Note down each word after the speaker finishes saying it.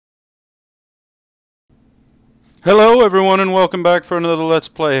Hello everyone and welcome back for another Let's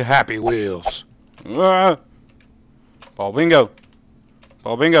Play Happy Wheels. Ball bingo.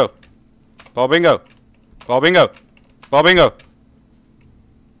 Ball bingo. Ball bingo. Ball bingo. Ball bingo.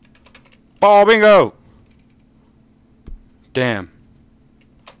 Ball bingo. Damn.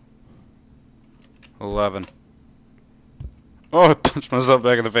 11. Oh, I punched myself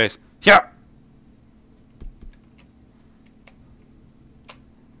back in the face. Yeah.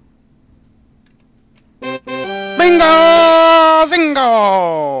 Bingo!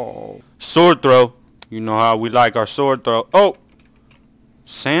 Zingo! Sword throw. You know how we like our sword throw. Oh!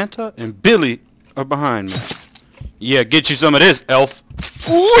 Santa and Billy are behind me. Yeah, get you some of this, elf.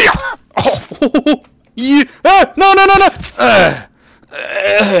 Ooh, yeah. Oh, yeah. Ah, no, no, no, no.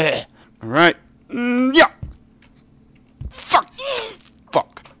 Alright. Yeah. Fuck.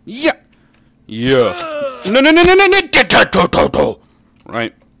 Fuck. Yeah. Yeah. No, no, no, no, no, no.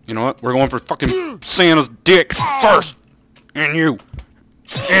 Right. You know what? We're going for fucking Santa's dick first. And you.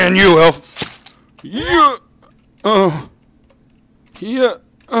 And you, elf. Yeah. Oh. Yeah.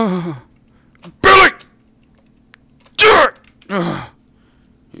 Billy! Do it!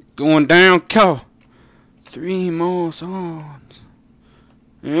 You're going down, Cal. 3 more songs.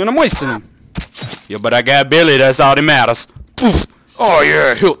 And I'm wasting them. Yeah, but I got Billy. That's all that matters. Poof. Oh,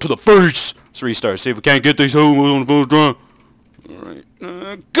 yeah. Hilt to the face. Let's restart. See if we can't get these hoes on the first drum.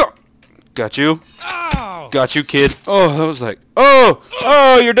 Alright, go! Got you. Ow. Got you, kid. Oh, that was like, oh,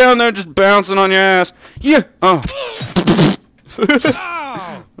 you're down there just bouncing on your ass. Yeah. Oh.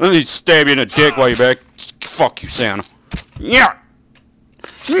 Let me stab you in the dick while you're back. Fuck you, Santa. Yeah.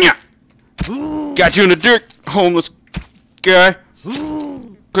 Yeah. Got you in the dick, homeless guy.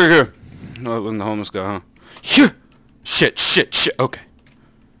 Clear here. No, it wasn't the homeless guy, huh? Yeah. Shit, shit, shit. Okay.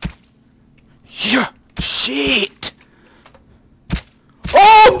 Yeah. Shit.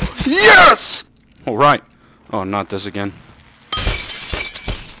 Oh! Yes! Alright. Oh, not this again.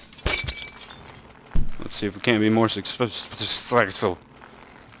 Let's see if we can't be more successful.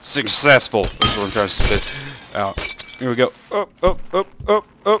 Successful. That's what I'm trying to spit out. Here we go. Up.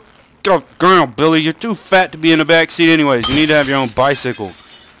 Get off the ground, Billy. You're too fat to be in the back seat anyways. You need to have your own bicycle.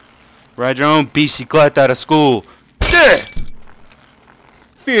 Ride your own bicyclette out of school. Yeah!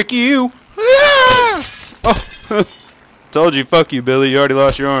 Fuck you. Ah! Oh. Told you, fuck you, Billy. You already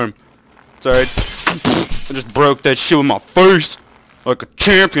lost your arm. It's alright. I just broke that shit with my face. Like a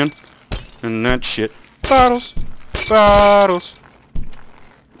champion. And that shit. Bottles. Bottles.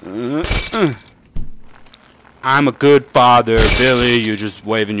 I'm a good father, Billy. You're just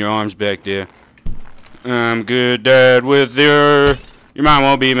waving your arms back there. I'm good dad with your mom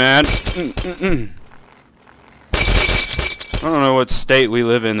won't be mad. I don't know what state we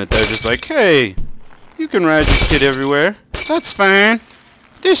live in that they're just like, hey, you can ride this kid everywhere. That's fine.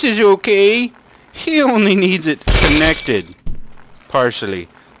 This is okay. He only needs it connected. Partially.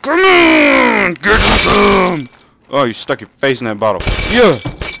 Come on! Get some! Oh, you stuck your face in that bottle. Yeah!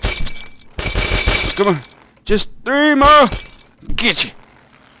 Come on. Just 3 more. Get you.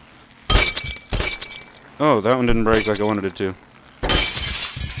 Oh, that one didn't break like I wanted it to.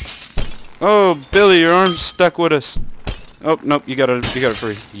 Oh, Billy, your arm's stuck with us. Oh, nope, you got it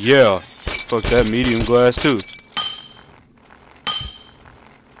free. Yeah. Fuck that medium glass too.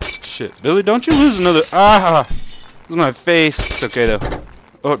 Shit, Billy, don't you lose another. Ah! This is my face. It's okay though.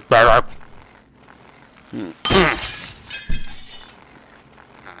 Oh,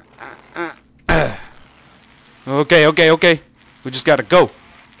 okay. We just gotta go.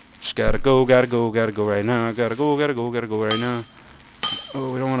 Gotta go right now. Gotta go right now.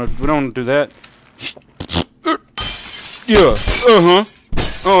 Oh, we don't wanna do that. Yeah.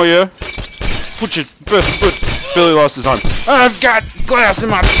 Oh yeah. Put your best foot. Billy lost his arm. I've got glass in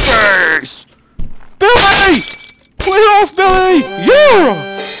my face. Billy! We lost Billy!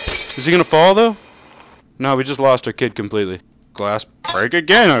 Yeah! Is he gonna fall though? No, we just lost our kid completely. Glass break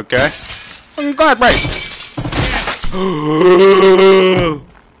again, okay. Glass break!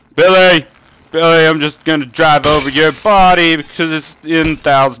 Billy! Billy, I'm just gonna drive over your body because it's in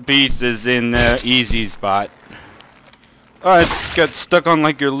 1,000 pieces in the easy spot. Oh, it got stuck on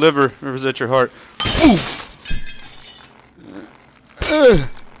like your liver, or was that your heart? Oof!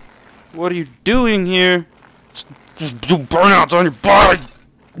 What are you doing here? Just do burnouts on your body!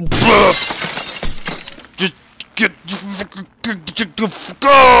 Just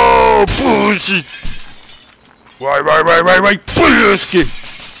go! Pussy! Right, pussy!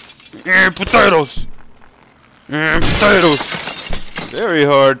 And potatoes! Very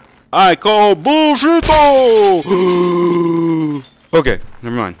hard. I call bullshit though! Okay,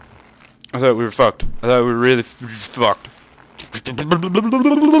 never mind. I thought we were fucked. I thought we were really fucked.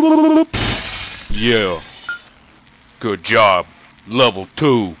 Yeah. Good job. Level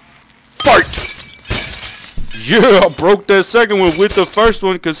 2. Fight! Yeah, I broke that second one with the first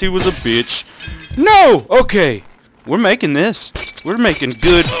one because he was a bitch. No! Okay. We're making this. We're making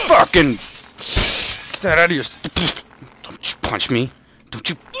good fucking... Get that out of your... Don't you punch me.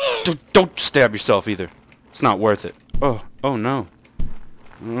 Don't stab yourself either. It's not worth it. Oh no.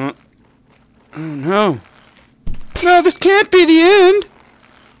 Oh no. No, this can't be the end.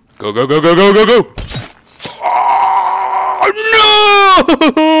 Go, go, go, go, go, go, go. Oh,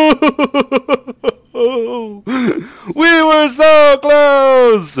 no! We were so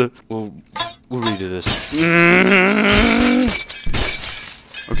close. We'll redo this.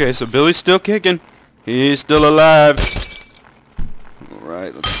 Okay, so Billy's still kicking. He's still alive.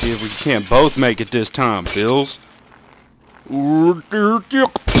 Alright, let's see if we can't both make it this time, Bills. Oh.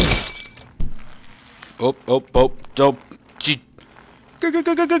 Gee.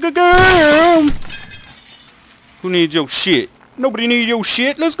 Who needs your shit? Nobody needs your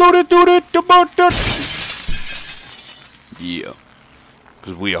shit. Let's go to do that. Yeah.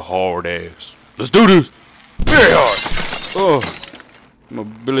 Because we a hard ass. Let's do this. Very hard. Oh.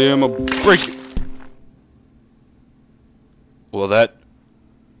 Billy, I'm gonna break it. Well, that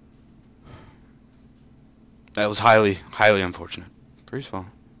was highly unfortunate. Freeze fall.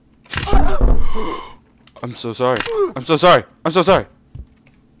 I'm so sorry. I'm so sorry. I'm so sorry.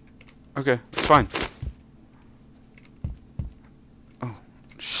 Okay, it's fine. Oh,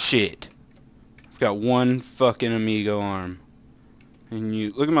 shit. I've got one fucking amigo arm. And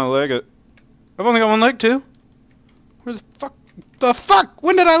you... Look at my leg. I've only got one leg, too. Where the fuck... The fuck?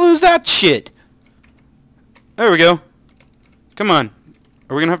 When did I lose that shit? There we go. Come on.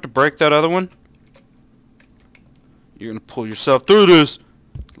 Are we gonna have to break that other one? You're gonna pull yourself through this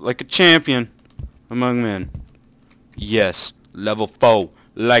like a champion among men. Yes, level 4,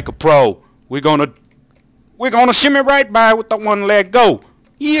 like a pro. We're gonna shimmy right by with the one leg. Go.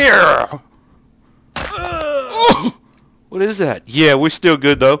 Yeah. What is that? Yeah, we're still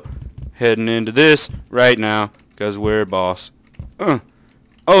good though. Heading into this right now because we're boss.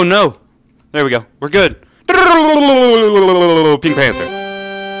 Oh no. There we go. We're good. Pink Panther.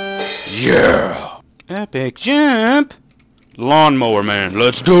 Yeah. Epic jump. Lawnmower man.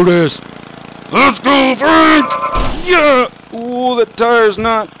 Let's do this. Let's go, Frank. Yeah. Ooh, the tire's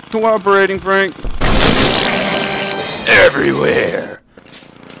not cooperating, Frank. Everywhere.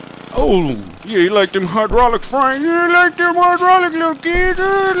 Oh, yeah, you like them hydraulics, Frank? You like them hydraulics, little kid?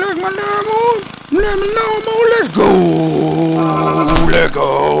 Like my lawnmower? Let me lawnmower. Let's go. Let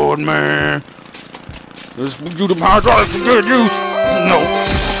go, man. Let's do the hydraulics for good use. No.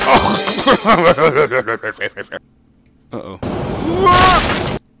 Uh-oh.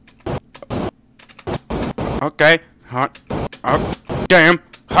 Okay. Hot. Oh, damn.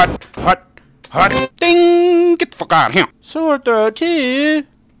 Hot. Ding. Get the fuck out of here. Sword throw too.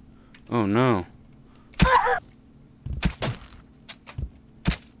 Oh, no.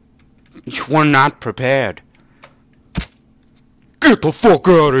 You were not prepared. Get the fuck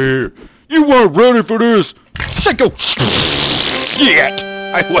out of here. You weren't ready for this. Shit.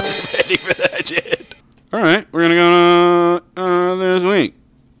 I wasn't ready for that shit. Alright, we're gonna go this week.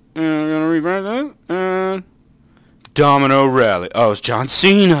 And we're gonna rewrite that. And Domino Rally. Oh, it's John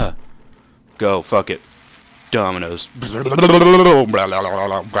Cena. Go, fuck it. Dominoes.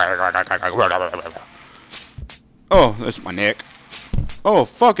 Oh, that's my neck. Oh,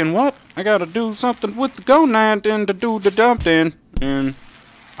 fucking what? I gotta do something with the gonad then to do the dump then. And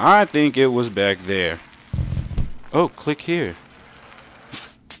I think it was back there. Oh, click here.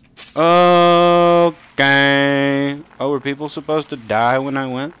 Okay. Oh, were people supposed to die when I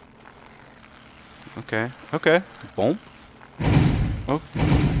went? Okay. Okay. Boom. Oh,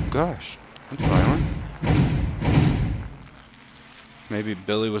 gosh. That's violent. Maybe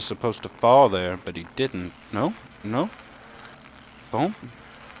Billy was supposed to fall there, but he didn't. No? No? Boom.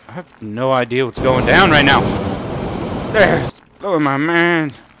 I have no idea what's going down right now. There. Lower my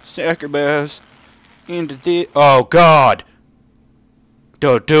man. Stacker bears. Into the... Oh, God.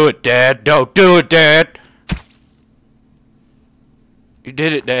 Don't do it, Dad. Don't do it, Dad. You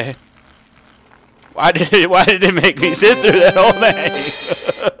did it, Dad. Why did it make me sit through that whole thing?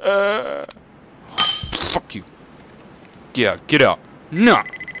 Fuck you. Yeah, get out. No.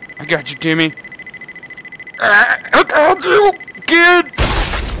 I got you, Timmy. I got you, kid.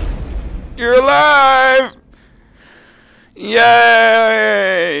 You're alive.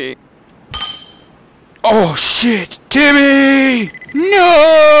 Yay. Oh, shit. Timmy.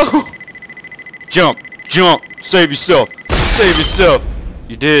 No. Jump. Jump. Save yourself. Save yourself.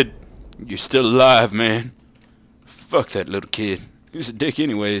 You did. You're still alive, man. Fuck that little kid. He was a dick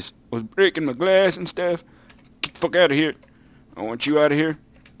anyways. Was breaking my glass and stuff. Get fuck out of here. I want you out of here.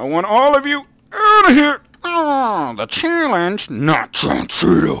 I want all of you out of here. Oh, the challenge, not John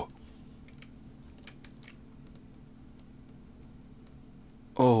Cena.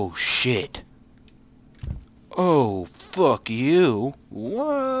 Oh, shit. Oh, fuck you.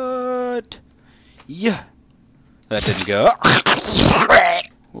 What? Yeah. That didn't go.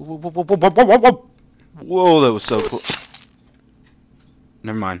 Whoa, that was so close.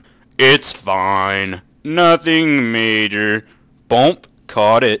 Never mind. It's fine. Nothing major. Bump.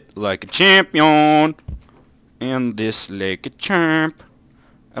 Caught it like a champion. And this like a champ.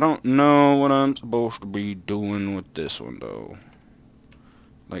 I don't know what I'm supposed to be doing with this one, though.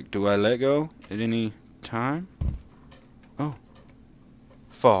 Like, do I let go at any time? Oh.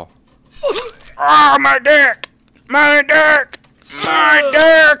 Fall. Ah, my dick! My dick! My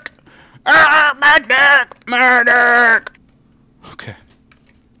dick! Ah, my dick! My dick! Okay.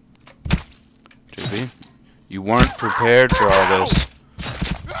 JB, you weren't prepared for all this.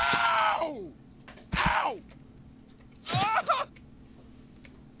 Ow! Ow!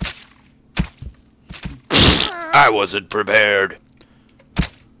 I wasn't prepared.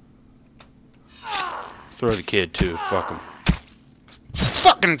 Throw the kid too. Fuck him.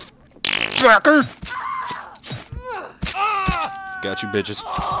 Fucking fucker! Got you, bitches.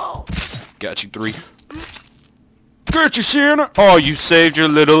 Got you, 3. Got you, Santa! Oh, you saved your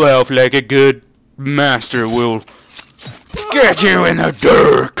little elf like a good master will. Get you in the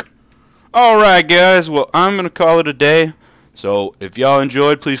dirt! Alright, guys. Well, I'm gonna call it a day. So, if y'all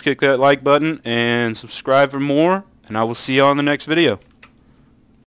enjoyed, please click that like button and subscribe for more. And I will see you on the next video.